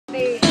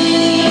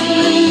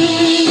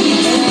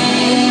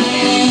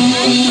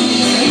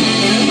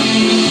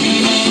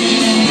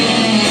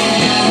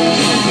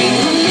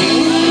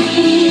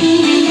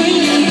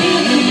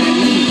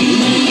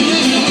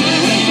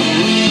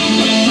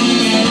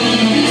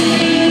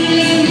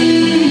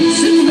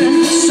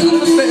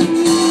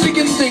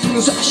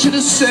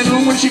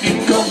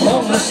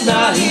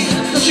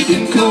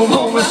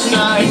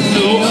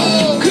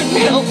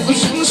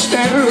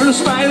stare,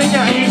 smiling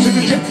eyes, and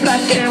a jet black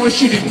hair. Well,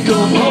 she didn't go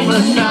home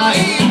last night.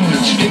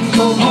 She didn't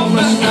go home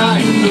last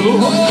night. No.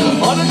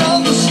 On and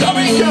on the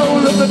story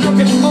goes of the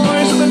drunken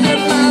boys and the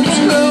dead man's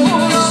clothes.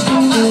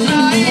 Last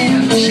night.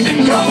 She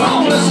didn't go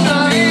home last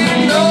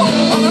night. No.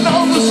 On and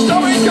on the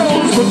story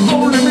goes, but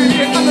only me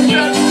and the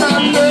dead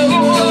man knows.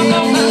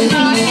 Last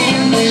night.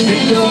 She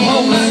didn't go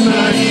home last night.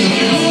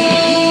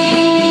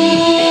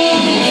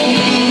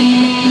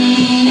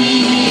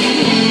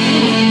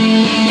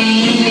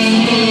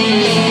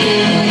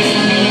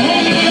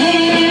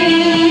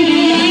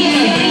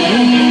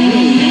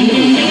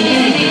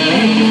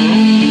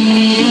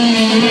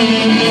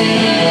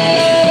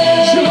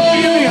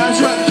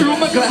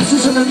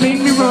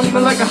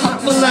 Like a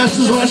hot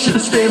molasses. Well, I should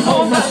have stayed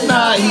home last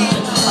night.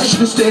 I should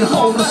have stayed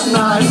home last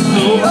night.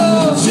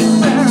 No. Sitting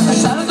there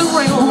outside of the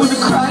rain with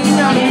the crying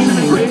eyes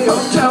in a great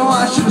hotel.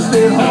 I should have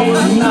stayed home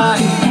last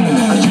night.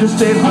 I should have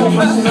stayed home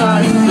last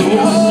night.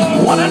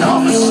 No. One and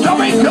all the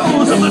story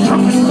goes of the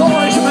drunken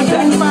boys and the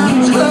dead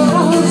man's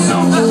clothes. So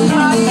last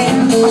night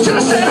I should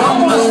have stayed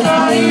home last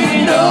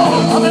night. No.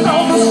 One and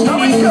all the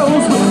story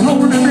goes with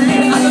holding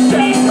me and the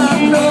dead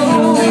man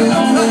knows.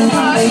 Last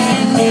night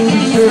I should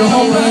have stayed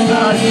home last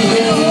night.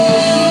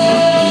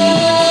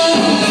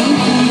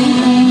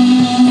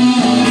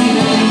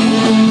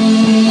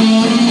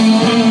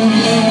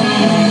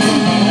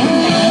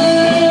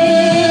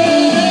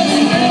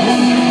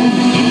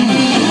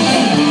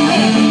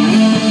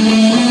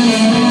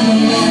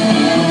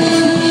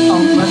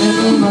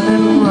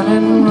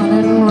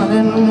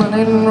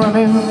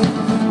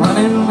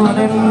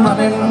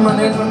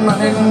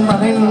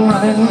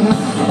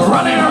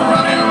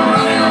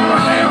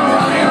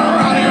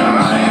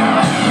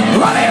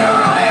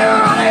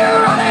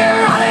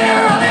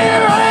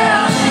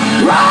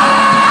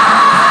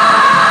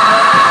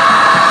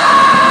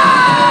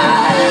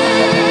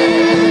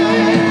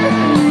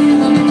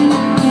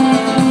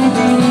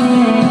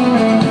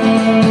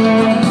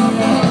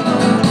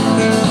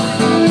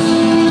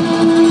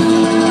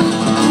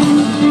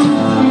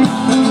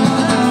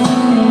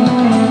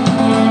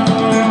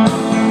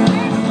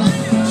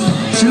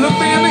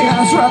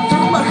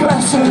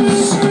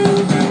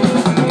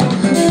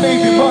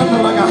 Baby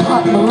bun like a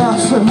hot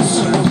molasses.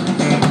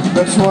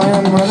 That's why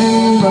I'm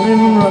running,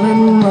 running,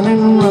 running,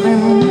 running,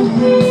 running,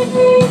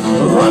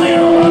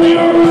 running.